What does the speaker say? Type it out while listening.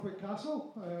Quick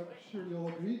Castle. I'm sure you'll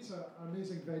agree it's an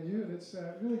amazing venue, and it's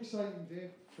a really exciting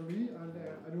day for me, and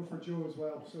I know for Joe as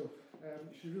well. So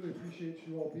she really appreciates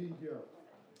you all being here.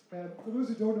 For those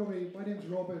who don't know me, my name's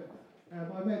Robin.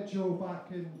 I met Joe back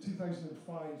in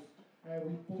 2005. We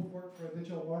both worked for a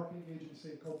digital marketing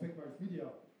agency called Big Mouth Media.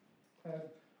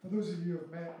 For those of you who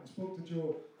have met and spoke to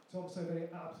Joe, it's obviously a very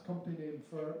apt company name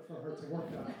for her to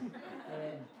work at.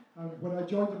 And when I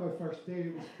joined on my first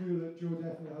day, it was clear that Joe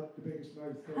definitely had the biggest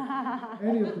mouth of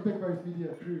any of the Big Mouth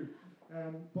Media crew.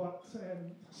 But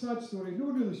sad story, no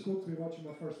one really spoke to me much on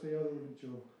my first day other than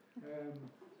Joe.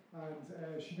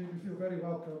 And she made me feel very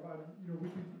welcome, and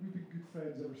we've been good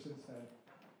friends ever since then.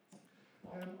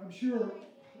 I'm sure,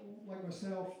 like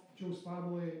myself, Joe's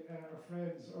family, her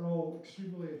friends are all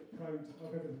extremely proud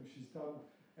of everything she's done.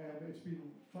 It's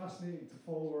been fascinating to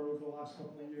follow her over the last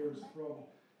couple of years, from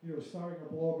starting her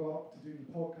blog up to doing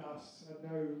podcasts and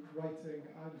now writing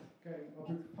and getting a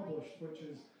book published, which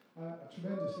is a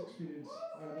tremendous experience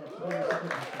and a tremendous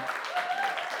accomplishment.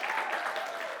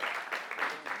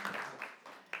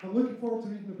 I'm looking forward to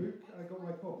reading the book. I got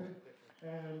my copy. I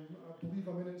believe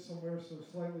I'm in it somewhere, so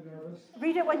slightly nervous.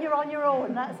 Read it when you're on your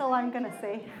own, that's all I'm going to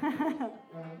say.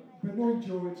 But knowing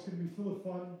Joe, it's going to be full of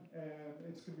fun,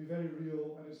 it's going to be very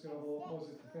real, and it's going to have a lot of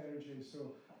positive energy.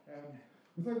 So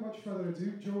without much further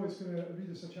ado, Joe is going to read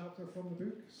us a chapter from the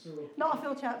book. So not a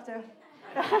full chapter.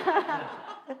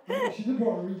 She did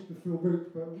want to read the full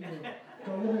book, but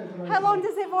how long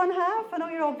does everyone have? I know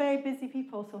you're all very busy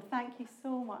people, so thank you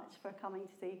so much for coming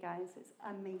today, guys. It's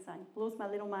amazing. Blows my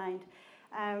little mind.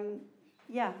 I'm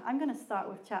going to start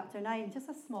with chapter 9, just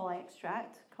a small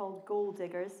extract called Goal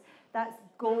Diggers. That's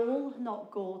goal,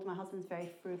 not gold. My husband's very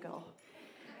frugal.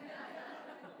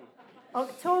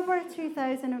 October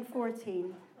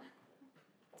 2014.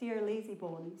 Dear Lazy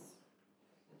Bones,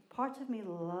 part of me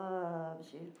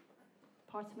loves you.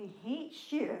 Part of me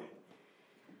hates you.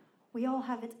 We all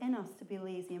have it in us to be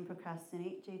lazy and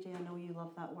procrastinate. JJ, I know you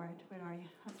love that word. Where are you?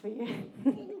 That's for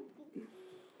you.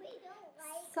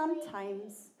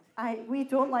 Sometimes we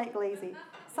don't like lazy.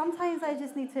 Sometimes I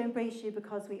just need to embrace you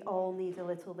because we all need a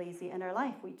little lazy in our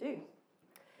life. We do.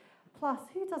 Plus,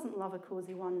 who doesn't love a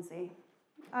cozy onesie?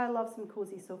 I love some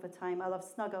cozy sofa time. I love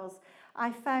snuggles.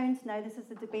 I found, now this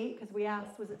is a debate because we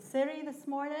asked, was it Siri this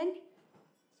morning?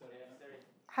 Sorry.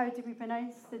 How do we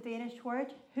pronounce the Danish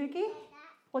word? Hygge?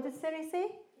 What did Siri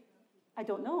say? I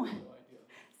don't know. No idea.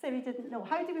 Siri didn't know.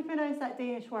 How do we pronounce that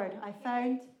Danish word? I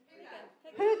found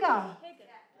hygge.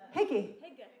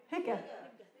 Hygge.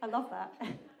 I love that.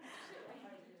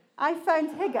 I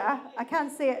found hygge. I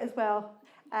can't say it as well.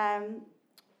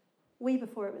 Way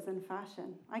before it was in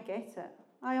fashion. I get it.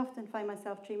 I often find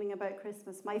myself dreaming about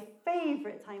Christmas, my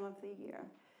favourite time of the year.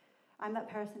 I'm that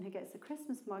person who gets the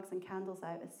Christmas mugs and candles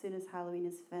out as soon as Halloween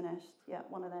is finished. Yeah,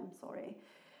 one of them, sorry.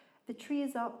 The tree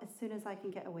is up as soon as I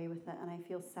can get away with it, and I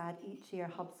feel sad each year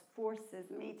Hubs forces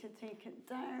me to take it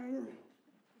down.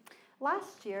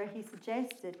 Last year, he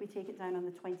suggested we take it down on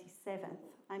the 27th.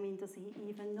 I mean, does he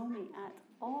even know me at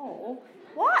all?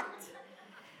 What?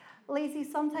 Lazy,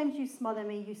 sometimes you smother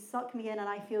me, you suck me in, and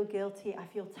I feel guilty, I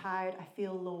feel tired, I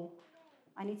feel low.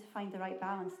 I need to find the right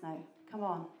balance now. Come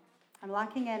on. I'm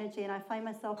lacking energy, and I find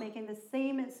myself making the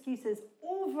same excuses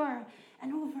over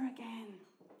and over again.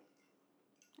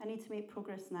 I need to make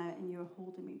progress now, and you're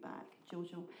holding me back,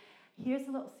 Jojo. Here's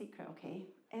a little secret, okay?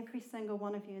 Every single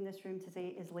one of you in this room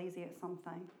today is lazy at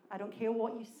something. I don't care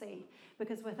what you say,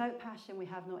 because without passion, we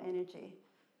have no energy.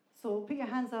 So put your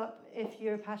hands up if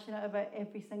you're passionate about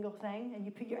every single thing, and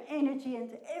you put your energy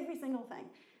into every single thing.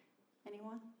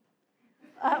 Anyone?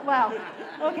 Well,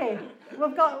 okay,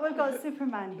 we've got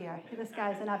Superman here. This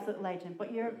guy's an absolute legend,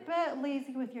 but you're a bit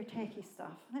lazy with your techie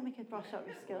stuff. I think we could brush up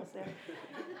your skills there.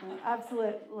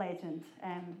 Absolute legend.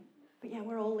 But yeah,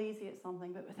 we're all lazy at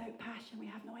something, but without passion, we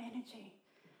have no energy.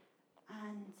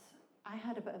 And I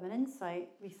had a bit of an insight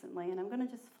recently, and I'm going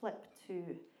to just flip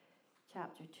to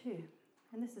chapter 2.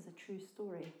 And this is a true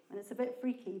story. And it's a bit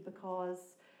freaky because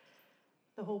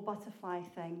the whole butterfly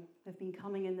thing, they've been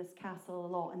coming in this castle a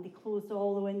lot, and they closed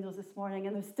all the windows this morning,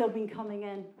 and they've still been coming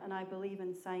in, and I believe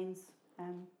in signs.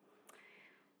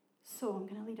 So I'm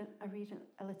going to read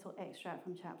a little extract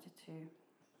from chapter 2.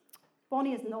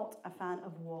 Bonnie is not a fan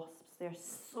of wasps. They're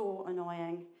so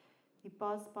annoying. They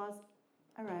buzz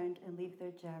around and leave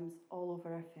their germs all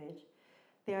over our food.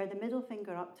 They are the middle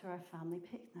finger up to our family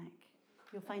picnic.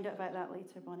 You'll find out about that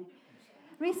later, Bonnie.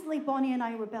 Recently, Bonnie and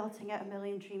I were belting out A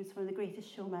Million Dreams from The Greatest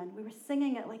Showman. We were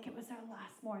singing it like it was our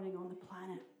last morning on the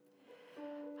planet.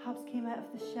 Hubs came out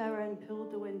of the shower and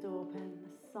pulled the window open.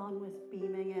 The sun was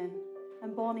beaming in.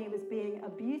 and Bonnie was being a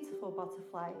beautiful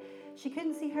butterfly. She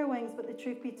couldn't see her wings, but the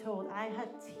truth be told, I had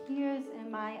tears in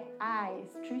my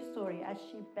eyes, true story, as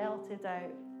she belted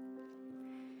out.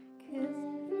 'Cause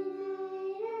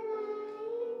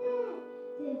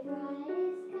the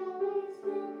brightest colors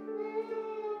fill my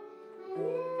head. A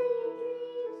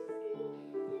million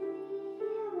dreams escape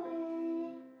me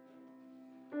away.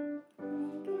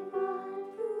 Think of what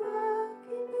the world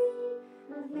could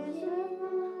be. A vision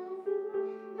of the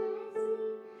one I see.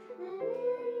 A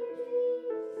million dreams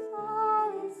is all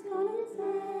it's gonna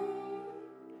take.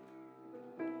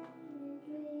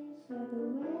 Dreams for the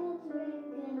world we're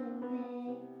gonna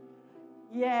make.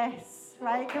 Yes,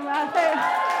 right, come on.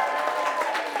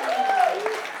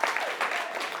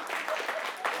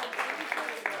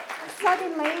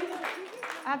 Suddenly,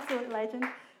 absolute legend,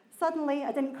 suddenly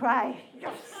I didn't cry.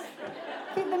 Yes.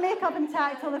 Keep the makeup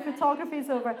intact till the photography's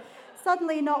over.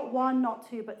 Suddenly, not one, not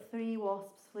two, but 3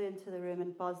 wasps flew into the room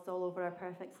and buzzed all over our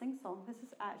perfect sing-song. This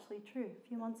is actually true, a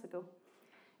few months ago.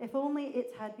 If only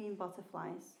it had been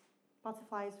butterflies.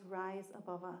 Butterflies rise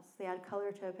above us. They add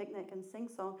colour to our picnic and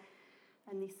sing-song,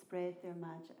 and they spread their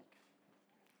magic.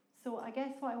 So I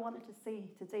guess what I wanted to say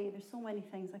today, there's so many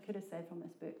things I could have said from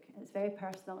this book. It's very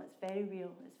personal, it's very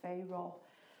real, it's very raw.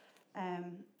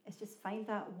 It's just find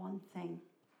that one thing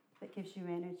that gives you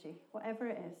energy, whatever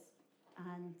it is,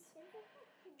 and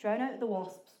drown out the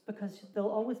wasps, because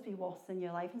there'll always be wasps in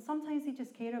your life, and sometimes they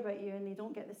just care about you and they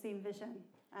don't get the same vision.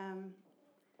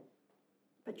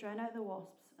 But drown out the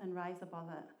wasps and rise above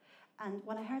it. And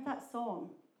when I heard that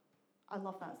song, I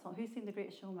love that song. Who's seen The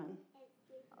Great Showman?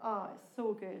 Oh, it's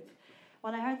so good.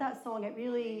 When I heard that song, it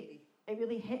really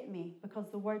hit me,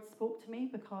 because the words spoke to me,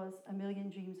 because a million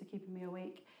dreams are keeping me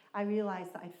awake. I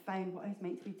realised that I'd found what I was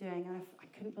meant to be doing, and I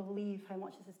couldn't believe how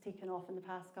much this has taken off in the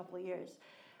past couple of years.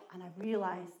 And I've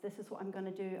realised this is what I'm going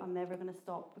to do. I'm never going to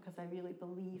stop, because I really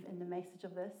believe in the message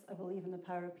of this. I believe in the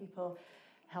power of people,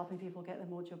 helping people get their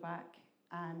mojo back.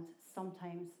 And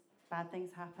sometimes bad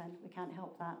things happen. We can't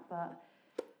help that, but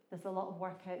there's a lot of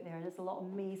work out there. There's a lot of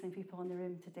amazing people in the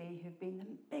room today who've been the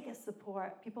biggest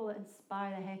support, people that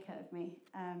inspire the heck out of me.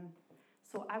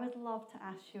 So I would love to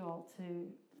ask you all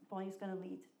to, Bonnie's going to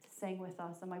lead, to sing with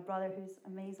us. And my brother, who's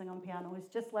amazing on piano, who's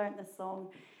just learnt this song,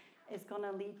 is going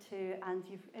to lead to, and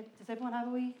does everyone have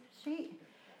a wee sheet?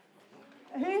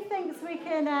 Who thinks we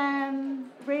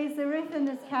can raise the roof in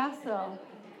this castle?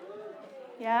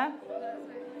 Yeah?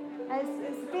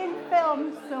 It's been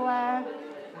filmed, so...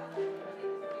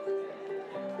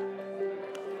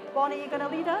 Bonnie, you going to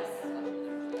lead us?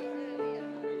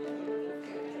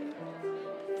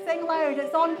 Sing loud,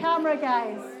 it's on camera,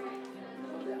 guys.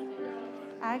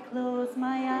 I close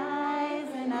my eyes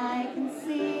and I can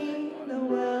see the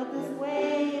world is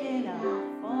waiting up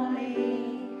for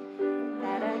me,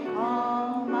 that I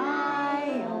call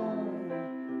my own.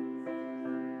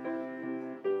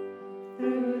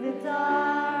 Through the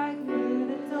dark, through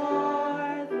the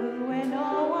door, through where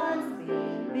no one's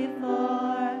been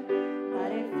before,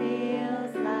 but it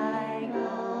feels like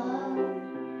home.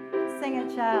 Sing it,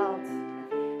 child.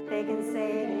 They can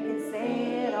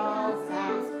say it all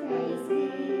sounds crazy.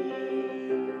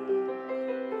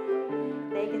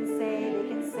 They can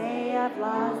say I've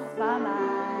lost my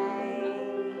mind.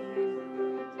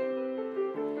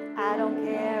 I don't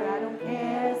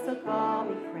care, so call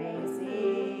me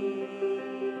crazy.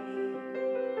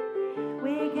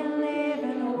 We can live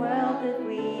in a world that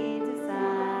we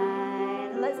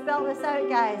design. Let's spell this out,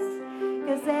 guys.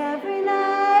 'Cause every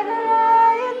night I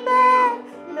lie in bed,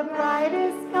 the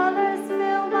brightest colors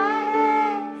fill my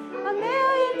head. A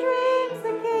million dreams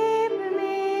are keeping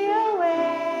me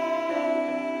awake.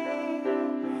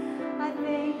 I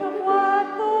think of what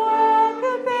the world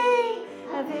could be,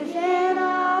 a vision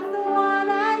of the one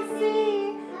I see.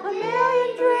 A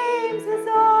million dreams is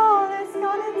all it's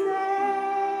gonna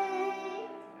take.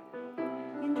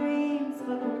 In dreams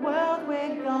for the world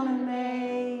we're gonna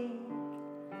make.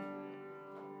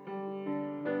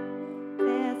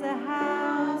 There's a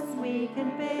house we can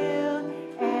build.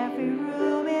 Every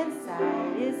room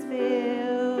inside is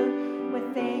filled with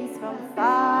things from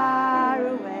far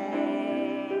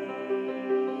away.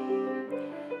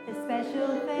 The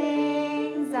special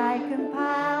things I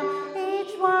compile,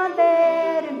 each one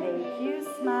there to make you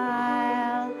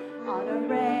smile on a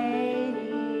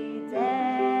rainy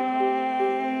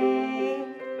day.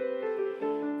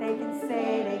 They can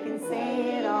say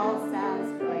it all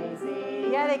sounds crazy.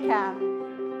 Yeah, they can.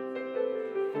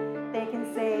 They can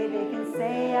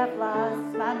say I've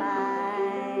lost my mind.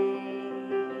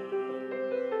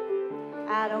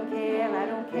 I don't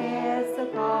care, so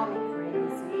call me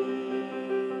crazy.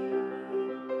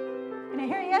 Can I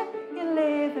hear you? You can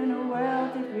live in a world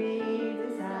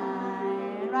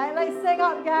Let's sing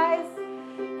up, guys.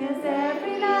 'Cause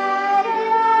every night I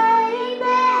lie in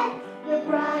bed, the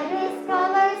brightest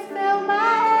colors fill my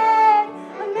head.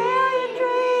 A million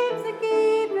dreams are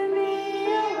keeping me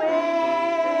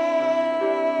awake.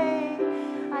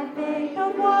 I think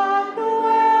of what the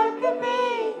world could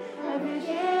be, a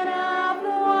vision of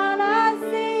the one I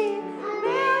see. A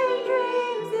million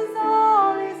dreams is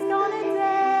all it's gonna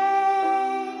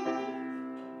take.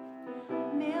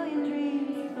 A million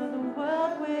dreams for the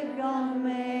world we're gonna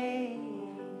make.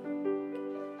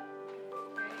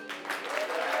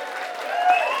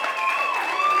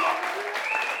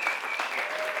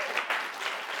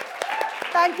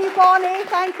 Thank you, Bonnie.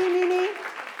 Thank you, Mimi.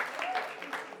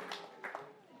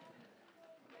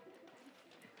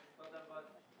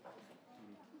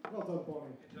 Well done,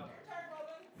 Bonnie.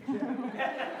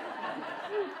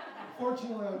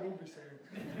 Fortunately, I won't be saying.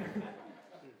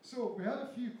 So we had a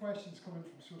few questions come in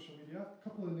from social media. A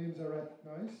couple of names I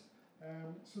recognise.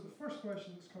 So the first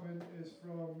question that's come in is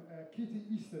from Katie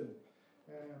Easton.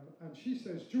 And she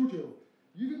says, Jojo,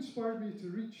 you've inspired me to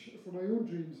reach for my own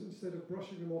dreams instead of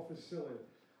brushing them off as silly.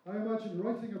 I imagine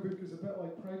writing a book is a bit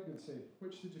like pregnancy.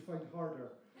 Which did you find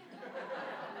harder?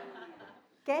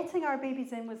 Getting our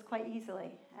babies in was quite easy.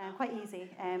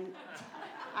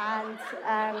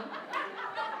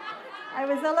 It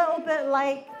was a little bit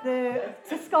like the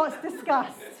Scott's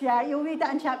disgust. Yeah, you'll read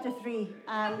that in chapter 3.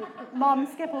 Mom,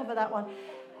 skip over that one.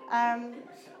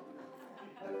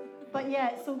 But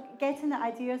yeah, so getting the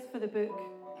ideas for the book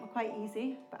were quite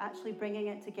easy, but actually bringing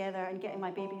it together and getting my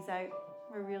babies out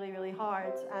were really, really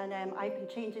hard. And I've been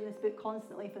changing this book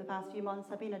constantly for the past few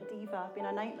months. I've been a diva, I've been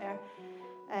a nightmare.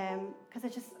 Because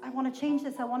I want to change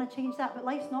this, I want to change that, but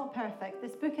life's not perfect.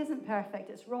 This book isn't perfect,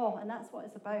 it's raw, and that's what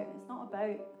it's about. It's not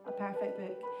about a perfect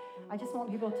book. I just want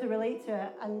people to relate to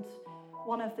it, and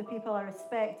one of the people I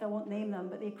respect, I won't name them,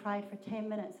 but they cried for 10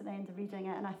 minutes at the end of reading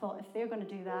it, and I thought, if they're going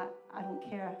to do that, I don't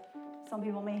care. Some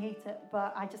people may hate it,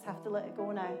 but I just have to let it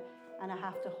go now, and I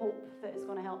have to hope that it's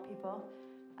going to help people.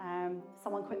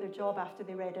 Someone quit their job after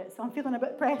they read it, so I'm feeling a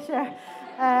bit pressure.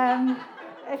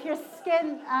 If you're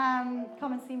skint,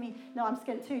 come and see me. No, I'm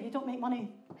skint too. You don't make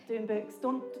money doing books.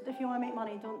 If you want to make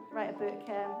money, don't write a book.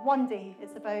 One day,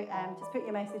 it's about just put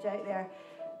your message out there,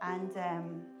 and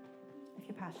if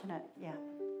you're passionate, yeah.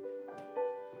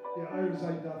 Yeah, I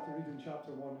resigned after reading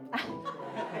chapter 1.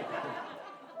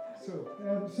 So,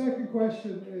 the second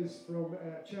question is from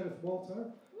Cherith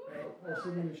Walter, also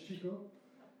known as Chico.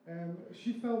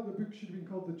 She felt the book should have been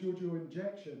called The Jojo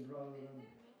Injection rather than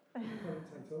the current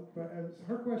title. But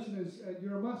her question is,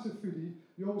 you're a massive foodie.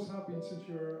 You always have been since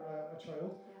you were a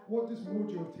child. What does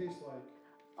Mojo taste like?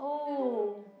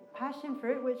 Oh, passion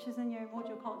fruit, which is in your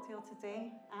Mojo cocktail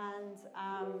today. And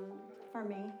for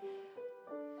me,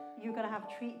 you're going to have a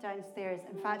treat downstairs.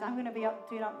 In fact, I'm going to be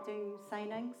doing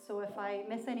signings. So if I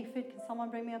miss any food, can someone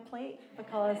bring me a plate?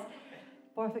 Because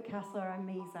Borthwick Castle are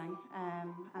amazing.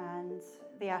 And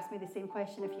they asked me the same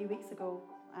question a few weeks ago.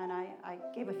 And I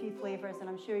gave a few flavours, and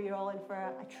I'm sure you're all in for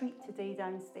a treat today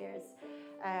downstairs.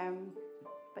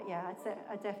 But yeah,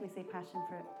 I'd definitely say passion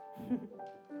fruit.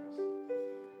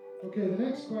 Okay, the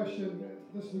next question,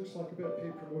 this looks like a bit of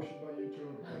paid promotion by you, Jo.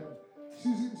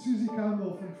 Susie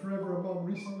Campbell from Forever a Mum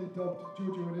recently dubbed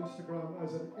Jojo on Instagram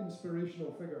as an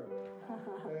inspirational figure.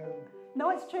 No,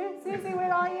 it's true. Susie,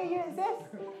 where are you? You exist.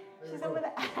 She's over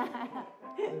there.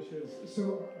 There she is.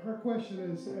 So her question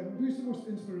is, who's the most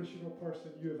inspirational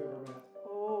person you have ever met?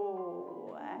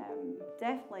 Oh,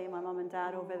 definitely my mum and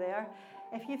dad over there.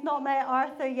 If you've not met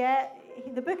Arthur yet,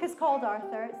 the book is called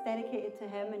Arthur. It's dedicated to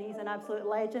him, and he's an absolute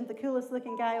legend, the coolest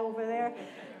looking guy over there.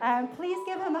 Please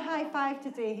give him a high five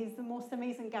today. He's the most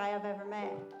amazing guy I've ever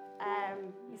met.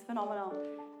 He's phenomenal,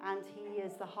 and he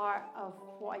is the heart of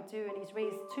what I do, and he's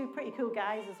raised 2 pretty cool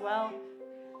guys as well.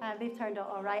 They've turned out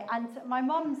all right. And my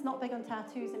mum's not big on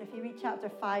tattoos, and if you read chapter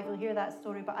 5, you'll hear that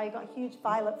story, but I got a huge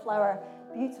violet flower,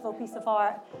 beautiful piece of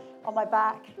art on my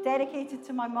back, dedicated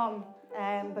to my mum,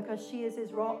 because she is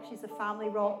his rock. She's a family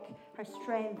rock. Her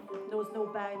strength knows no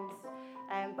bounds.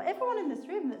 But everyone in this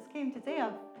room that's came today,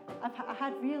 I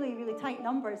had really, really tight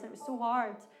numbers, and it was so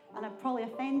hard, and I've probably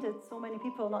offended so many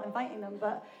people not inviting them,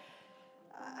 but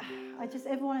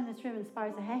everyone in this room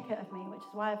inspires the heck out of me, which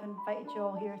is why I've invited you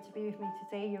all here to be with me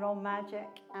today. You're all magic,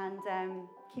 and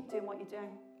keep doing what you're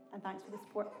doing, and thanks for the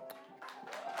support.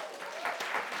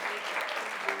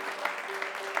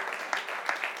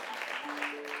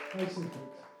 Excellent.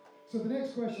 So the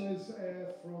next question is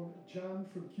from Jan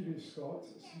from Curious Scott.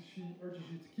 She urges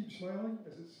you to keep smiling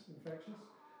as it's infectious.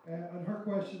 And her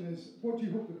question is, what do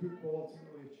you hope the book will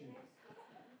ultimately achieve?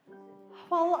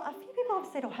 Well, a few people have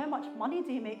said, oh, how much money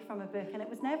do you make from a book? And it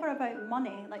was never about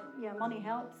money. Like, yeah, money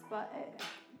helps, but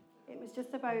it was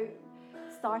just about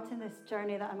starting this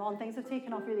journey that I'm on. Things have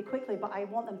taken off really quickly, but I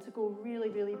want them to go really,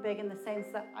 really big in the sense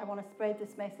that I want to spread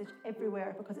this message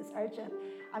everywhere because it's urgent.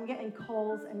 I'm getting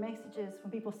calls and messages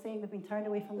from people saying they've been turned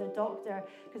away from their doctor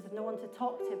because there's no one to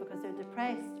talk to because they're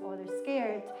depressed or they're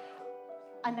scared.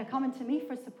 And they're coming to me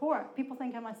for support. People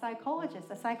think I'm a psychologist.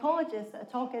 A psychologist at a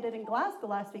talk I did in Glasgow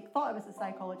last week thought I was a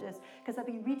psychologist because I've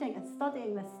been reading and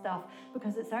studying this stuff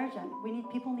because it's urgent.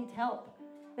 People need help.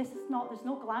 There's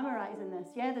no glamorizing this.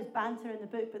 Yeah, there's banter in the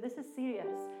book, but this is serious.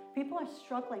 People are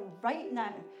struggling right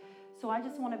now. So I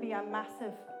just want to be a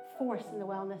massive force in the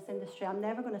wellness industry. I'm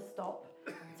never going to stop.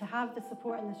 To have the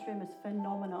support in this room is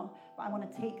phenomenal, but I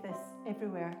want to take this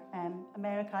everywhere,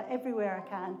 America, everywhere I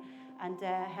can, and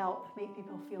help make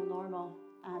people feel normal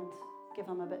and give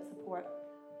them a bit of support.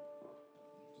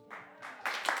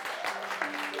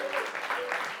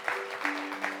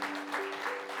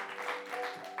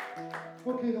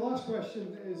 Okay, the last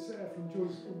question is from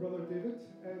Joe's own brother David.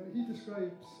 He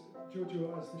describes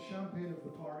Jojo as the champagne of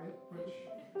the party, which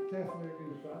I definitely agree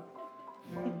with that.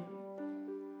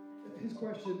 His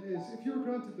question is, if you were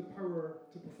granted the power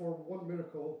to perform one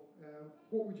miracle,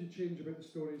 what would you change about the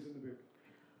stories in the book?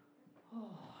 Oh,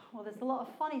 well, there's a lot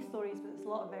of funny stories, but there's a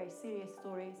lot of very serious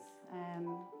stories.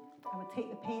 I would take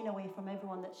the pain away from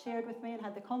everyone that shared with me and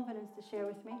had the confidence to share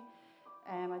with me.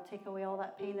 I'd take away all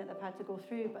that pain that they've had to go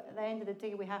through, but at the end of the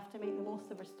day, we have to make the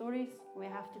most of our stories. We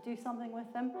have to do something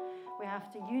with them. We have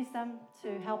to use them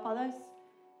to help others.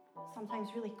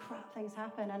 Sometimes really crap things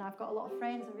happen, and I've got a lot of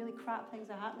friends and really crap things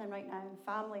are happening right now, and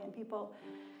family and people.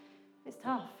 It's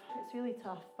tough. It's really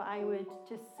tough, but I would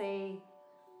just say,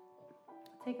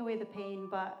 take away the pain,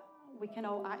 but we can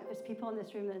all act. There's people in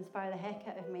this room that inspire the heck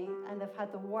out of me, and they've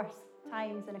had the worst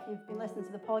times, and if you've been listening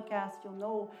to the podcast, you'll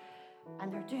know.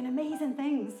 And they're doing amazing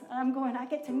things. And I'm going, I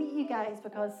get to meet you guys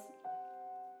because,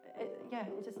 it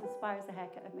just inspires the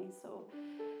heck out of me. So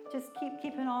just keep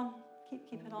keeping on,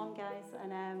 guys.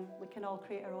 And we can all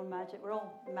create our own magic. We're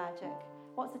all magic.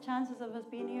 What's the chances of us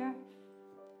being here?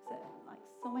 Is it like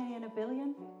so many in a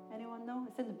billion? Anyone know?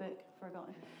 It's in the book,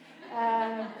 forgotten.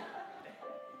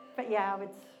 But yeah,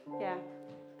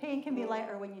 pain can be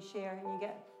lighter when you share and you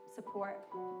get support.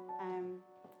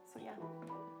 So yeah.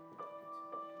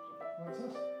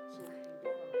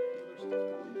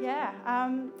 Yeah,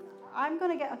 I'm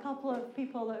going to get a couple of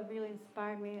people that have really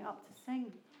inspired me up to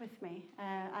sing with me,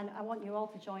 and I want you all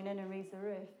to join in and raise the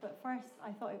roof. But first,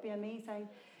 I thought it'd be amazing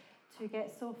to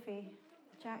get Sophie.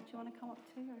 Jack, do you want to come up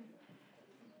too?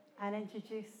 And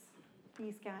introduce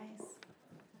these guys.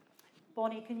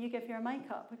 Bonnie, can you give your mic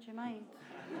up? Would you mind?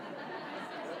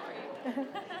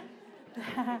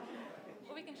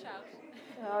 Well, we can shout.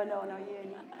 Oh, no,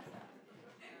 you.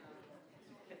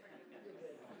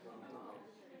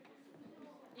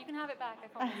 You can have it back, I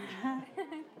promise.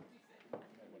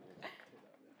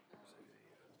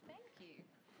 Thank you.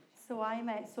 So I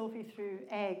met Sophie through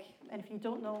Egg, and if you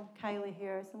don't know Kylie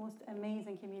here, it's the most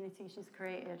amazing community she's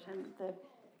created, and the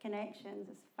connections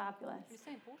is fabulous. It's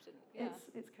so important. Yeah.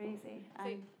 It's crazy. So,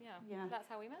 And yeah, that's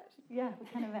how we met. Yeah, we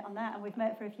kind of met on that, and we've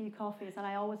met for a few coffees, and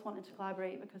I always wanted to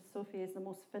collaborate because Sophie is the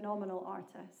most phenomenal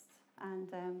artist,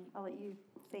 and I'll let you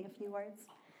say a few words.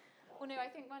 Well, no,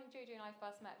 I think when Jojo and I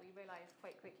first met, we realised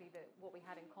quite quickly that what we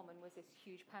had in common was this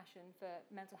huge passion for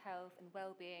mental health and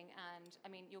well-being. And I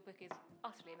mean, your book is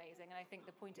utterly amazing, and I think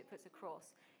the point it puts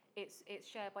across, it's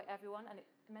shared by everyone, and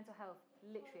mental health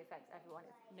literally affects everyone.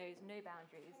 It knows no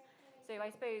boundaries. So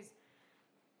I suppose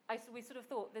we sort of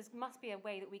thought there must be a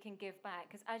way that we can give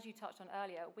back, because as you touched on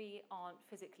earlier, we're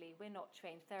not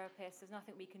trained therapists. There's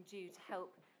nothing we can do to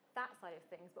help that side of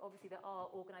things, but obviously there are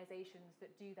organisations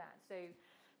that do that. So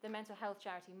the mental health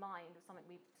charity Mind was something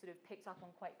we sort of picked up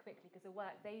on quite quickly because the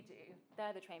work they do,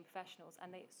 they're the trained professionals and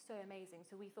they're so amazing.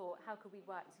 So we thought, how could we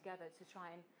work together to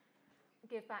try and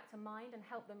give back to Mind and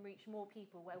help them reach more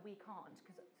people where we can't?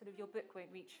 Because sort of your book won't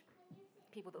reach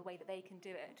people the way that they can do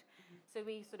it. So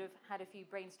we sort of had a few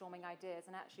brainstorming ideas,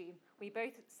 and actually we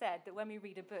both said that when we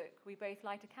read a book, we both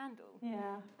light a candle.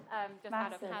 Yeah. Just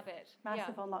out of habit.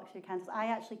 Massive on luxury candles. I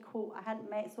actually quote, I hadn't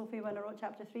met Sophie when I wrote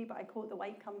chapter 3, but I quote the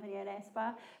White Company in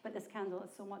Espa, but this candle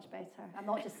is so much better. I'm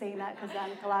not just saying that because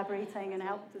I'm collaborating and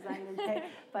help design and pick,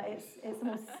 but it's the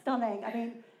most stunning. I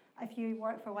mean, if you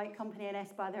work for White Company and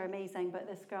Espa, they're amazing, but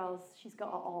this she's got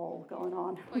it all going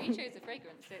on. Well, you chose the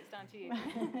fragrance, so it's down to you.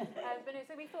 But no,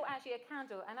 so we thought actually a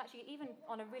candle, and actually even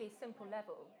on a really simple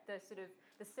level, the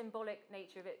symbolic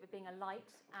nature of it being a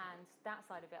light, and that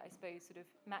side of it, I suppose, sort of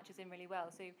matches in really well.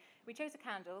 So we chose a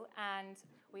candle, and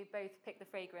we both picked the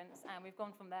fragrance, and we've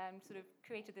gone from there and sort of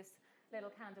created this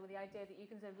little candle with the idea that you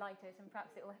can sort of light it, and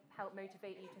perhaps it will help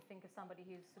motivate you to think of somebody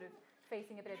who's sort of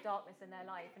facing a bit of darkness in their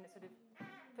life, and it sort of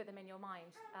put them in your mind.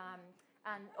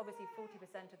 And obviously 40%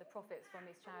 of the profits from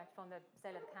the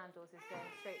sale of the candles is going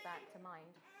straight back to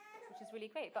Mind, which is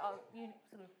really great. But you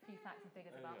sort of a few facts and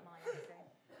figures about Mind. So.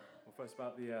 Well, first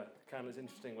about the candle, it's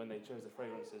interesting when they chose the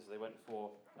fragrances, they went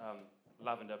for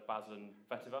lavender, basil and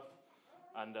vetiver.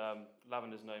 And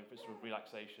lavender is known for its sort of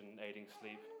relaxation, aiding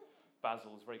sleep.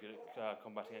 Basil is very good at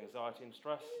combating anxiety and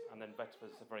stress, and then vetiver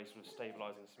is a very sort of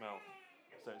stabilising smell.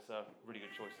 So it's really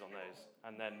good choices on those.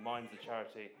 And then Mind's the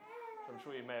charity, which I'm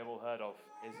sure you may have all heard of,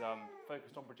 is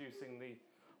focused on providing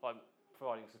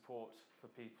support for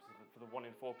people, for the 1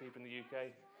 in 4 people in the UK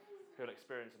who will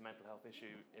experience a mental health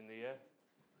issue in the year.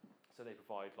 So they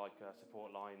provide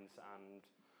support lines and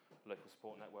local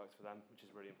support networks for them, which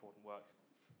is really important work.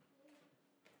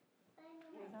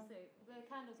 So the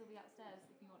candles will be upstairs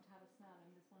if you want to have a smell, and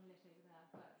there's one lit over there.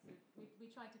 But so we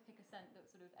tried to pick a scent that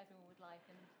sort of everyone would like.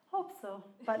 And Hope so.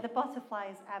 But the butterfly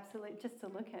is absolutely, just to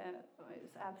look at it,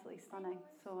 it's absolutely stunning.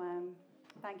 So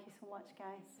thank you so much,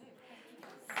 guys.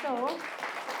 So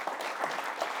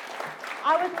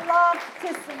I would love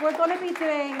to, we're going to be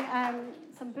doing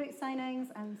some book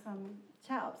signings and some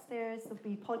chat upstairs. There'll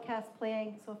be podcasts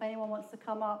playing. So if anyone wants to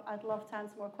come up, I'd love to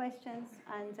answer more questions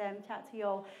and chat to you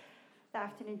all. The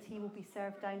afternoon tea will be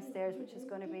served downstairs, which is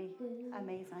going to be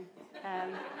amazing.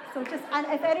 And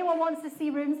if anyone wants to see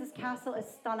rooms, this castle is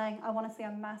stunning. I want to say a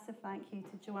massive thank you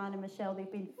to Joanne and Michelle. They've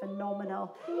been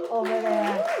phenomenal over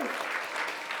there.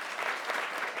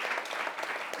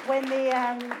 When they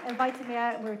invited me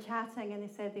out and we were chatting and they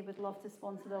said they would love to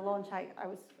sponsor the launch, I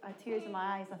had tears in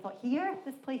my eyes. I thought,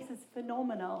 this place is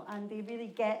phenomenal, and they really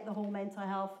get the whole mental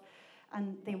health,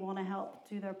 and they want to help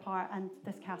do their part, and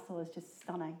this castle is just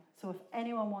stunning. So if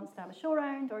anyone wants to have a show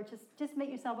around, or just make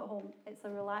yourself at home, it's a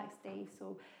relaxed day,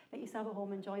 so make yourself at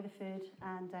home, enjoy the food,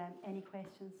 and any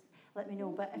questions, let me know.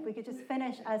 But if we could just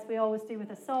finish, as we always do,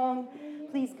 with a song,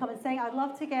 please come and sing. I'd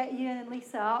love to get Ian and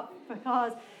Lisa up,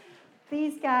 because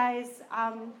these guys,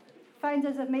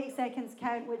 founders of Make Seconds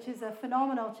Count, which is a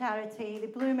phenomenal charity, they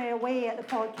blew me away at the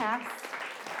podcast.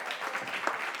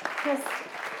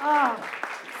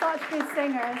 Such good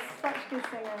singers,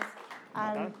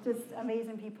 and just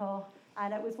amazing people.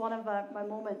 And it was one of my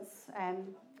moments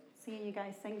seeing you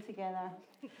guys sing together.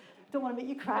 Don't want to make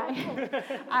you cry.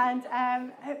 And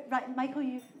right, Michael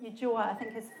Ujoa, I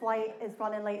think his flight is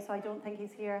running late, so I don't think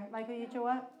he's here. Michael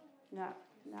Ujoa? No.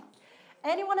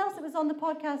 Anyone else that was on the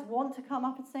podcast want to come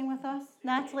up and sing with us?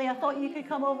 Natalie, I thought you could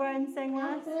come over and sing with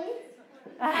us.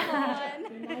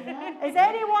 Is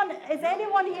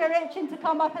anyone here itching to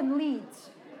come up and lead?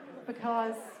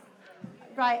 Because,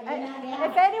 right,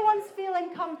 if anyone's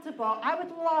feeling comfortable, I would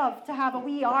love to have a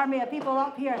wee army of people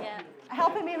up here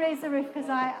helping me raise the roof, because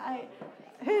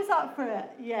who's up for it?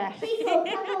 Yeah.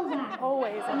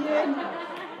 Always.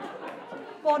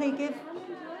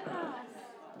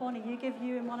 Bonnie, you give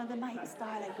you in one of the mics,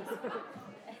 darling.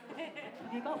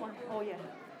 Have you got one? Oh, yeah.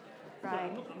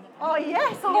 Right. Oh,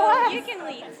 yes. Oh, yes. You can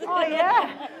lead. Oh,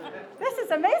 yeah. This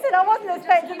is amazing. I wasn't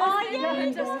expecting this. Oh,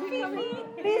 yeah, just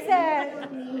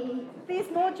These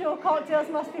Mojo cocktails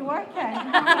must be working.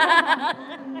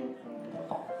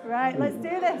 Right, let's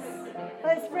do this.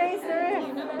 Let's raise the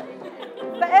roof.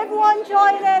 But everyone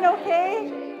join in,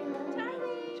 okay?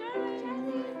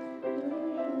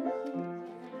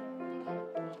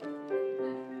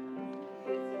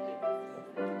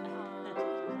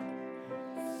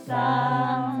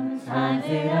 Sometimes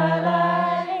in our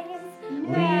lives,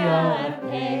 we all have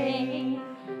pain,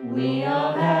 we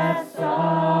all have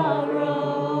sorrow,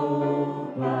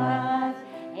 but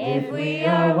if we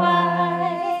are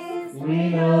wise, we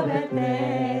know that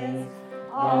there's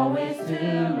always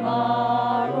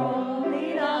tomorrow.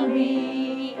 Lean on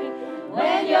me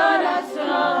when you're not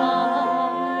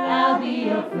strong, I'll be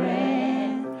your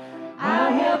friend,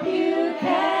 I'll help you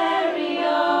carry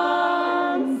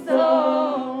on,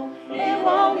 so it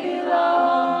won't be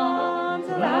long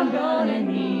till I'm gonna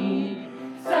need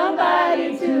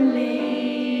somebody to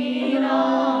lean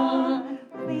on.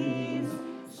 Please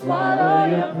swallow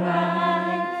your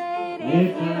pride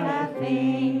if you have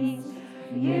things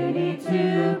you need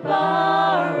to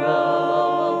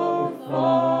borrow,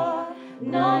 for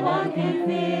no one can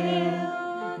fill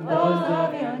those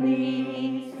of your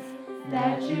needs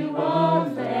that you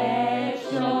won't let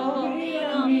show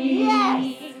me.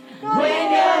 Yes.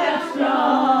 When you're not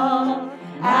strong,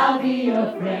 I'll be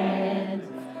your friend.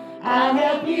 I'll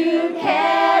help you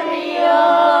carry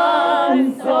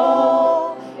on.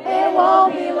 So it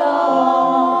won't be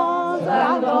long. So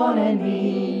I'm gonna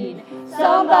need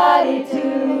somebody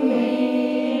to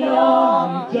lean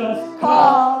on. Just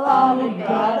call on me,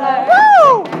 brother.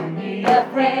 Woo! Need a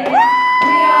friend.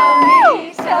 We all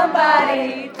need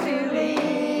somebody to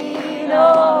lean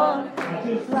on.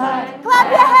 Just like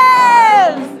Clap your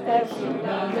hands. that should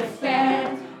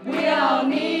understand. We all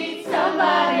need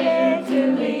somebody to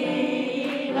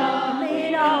lean on.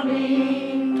 Lean on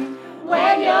me.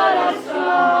 When you're not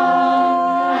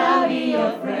strong, I'll be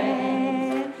your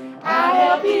friend. I'll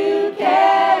help you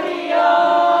carry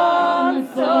on.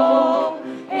 So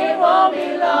it won't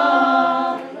be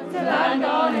long till I'm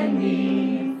gonna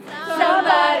need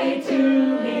somebody to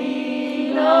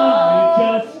lean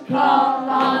on. Just call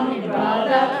on me,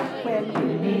 brother, when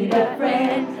you need a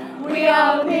friend. We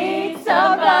all need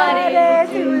somebody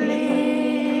to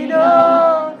lean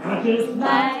on. I just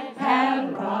might have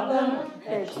a problem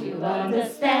that you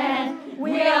understand.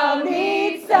 We all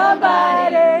need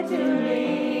somebody to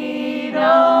lean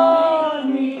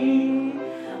on me.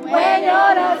 When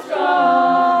you're not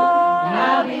strong,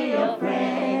 I'll be your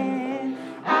friend.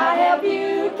 I'll help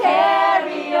you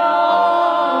carry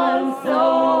on.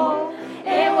 So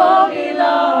it won't be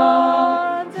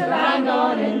long till I'm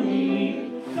gonna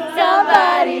need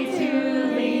somebody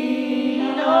to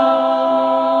lean on.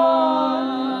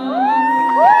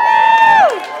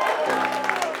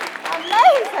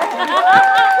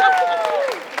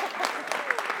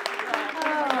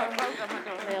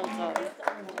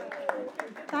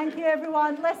 Thank you,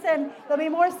 everyone. Listen, there'll be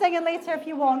more singing later if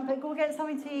you want, but go get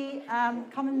something to eat.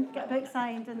 Come and get a book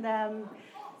signed and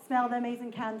smell the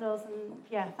amazing candles. And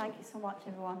yeah, thank you so much,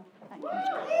 everyone. Thank you.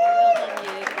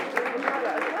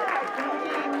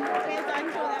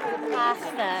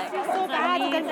 Fantastic. So bad.